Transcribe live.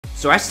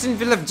So Aston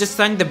Villa have just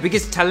signed the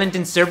biggest talent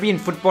in Serbian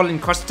football in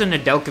Kosta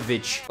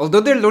Nedeljkovic. Although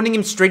they're loaning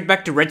him straight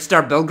back to Red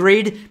Star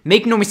Belgrade,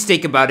 make no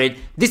mistake about it,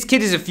 this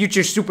kid is a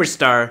future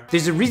superstar.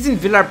 There's a reason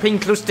Villa are paying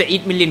close to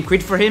 8 million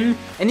quid for him,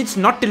 and it's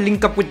not to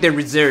link up with their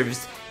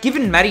reserves.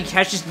 Given Matty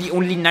Cash is the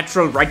only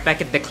natural right back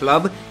at the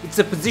club, it's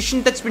a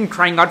position that's been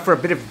crying out for a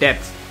bit of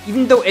depth,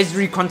 even though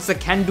Ezri Konsa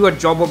can do a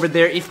job over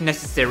there if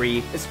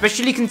necessary,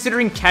 especially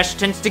considering Cash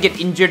tends to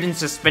get injured and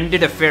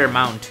suspended a fair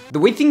amount. The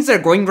way things are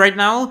going right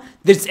now,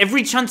 there's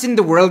every chance in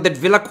the world that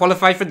Villa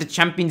qualify for the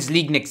Champions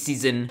League next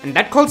season, and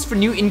that calls for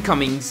new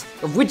incomings,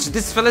 of which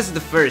this fella's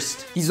the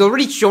first. He's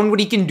already shown what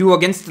he can do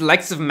against the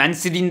likes of Man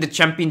City in the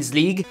Champions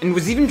League, and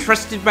was even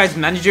trusted by his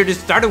manager to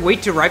start away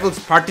to rivals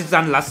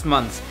Partizan last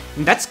month.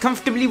 And that's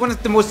comfortably one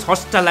of the most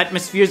hostile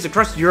atmospheres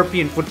across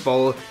European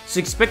football, so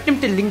expect him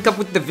to link up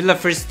with the Villa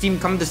first team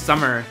come the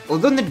summer.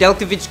 Although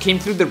Nedeljkovic came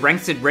through the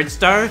ranks at Red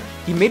Star,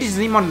 he made his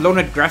name on loan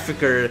at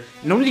Grafiker,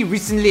 and only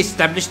recently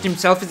established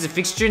himself as a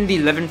fixture in the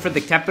 11 for the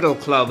capital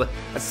club.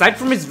 Aside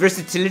from his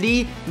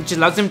versatility, which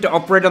allows him to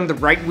operate on the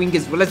right wing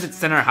as well as at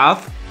centre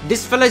half,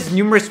 this fella has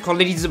numerous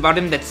qualities about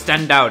him that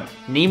stand out,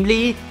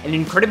 namely, an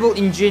incredible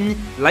engine,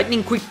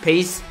 lightning quick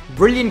pace,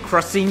 brilliant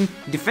crossing,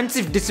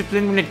 defensive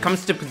discipline when it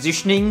comes to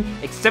positioning,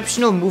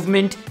 exceptional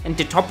movement, and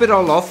to top it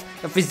all off,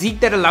 a physique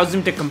that allows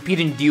him to compete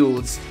in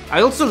duels.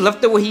 I also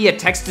love the way he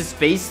attacks the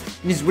space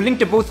and is willing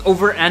to both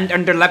over and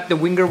underlap the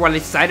winger while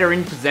his side are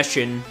in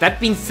possession. That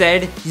being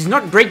said, he's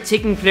not great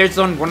taking players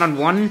on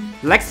one-on-one,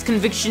 lacks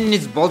conviction in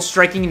his ball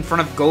striking in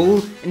front of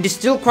goal, and is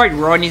still quite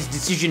raw in his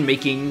decision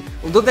making,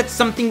 although that's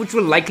something which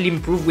will likely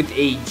improve with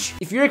age.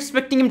 If you're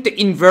expecting him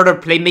to invert or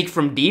play make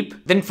from deep,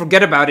 then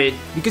forget about it,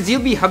 because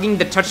he'll be hugging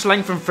the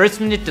touchline from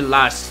first minute to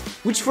last,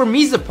 which for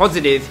me is a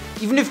positive,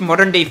 even if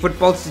modern day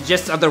football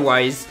suggests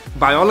otherwise.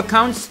 By all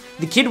accounts,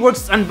 the kid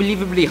works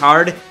unbelievably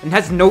hard and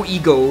has no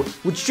ego,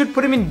 which should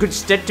put him in good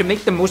stead to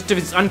make the most of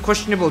his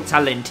unquestionable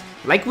talent.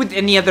 Like with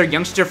any other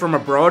youngster from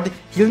abroad,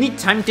 he'll need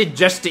time to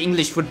adjust to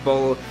English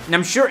football, and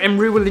I'm sure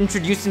Emery will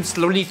introduce him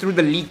slowly through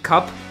the League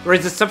Cup or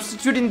as a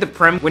substitute in the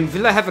Prem when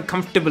Villa have a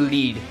comfortable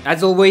lead.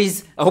 As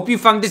always, I hope you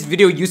found this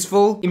video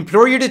useful,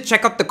 implore you to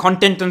check out the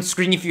content on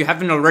screen if you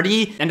haven't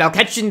already, and I'll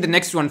catch you in the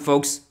next one,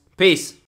 folks. Peace.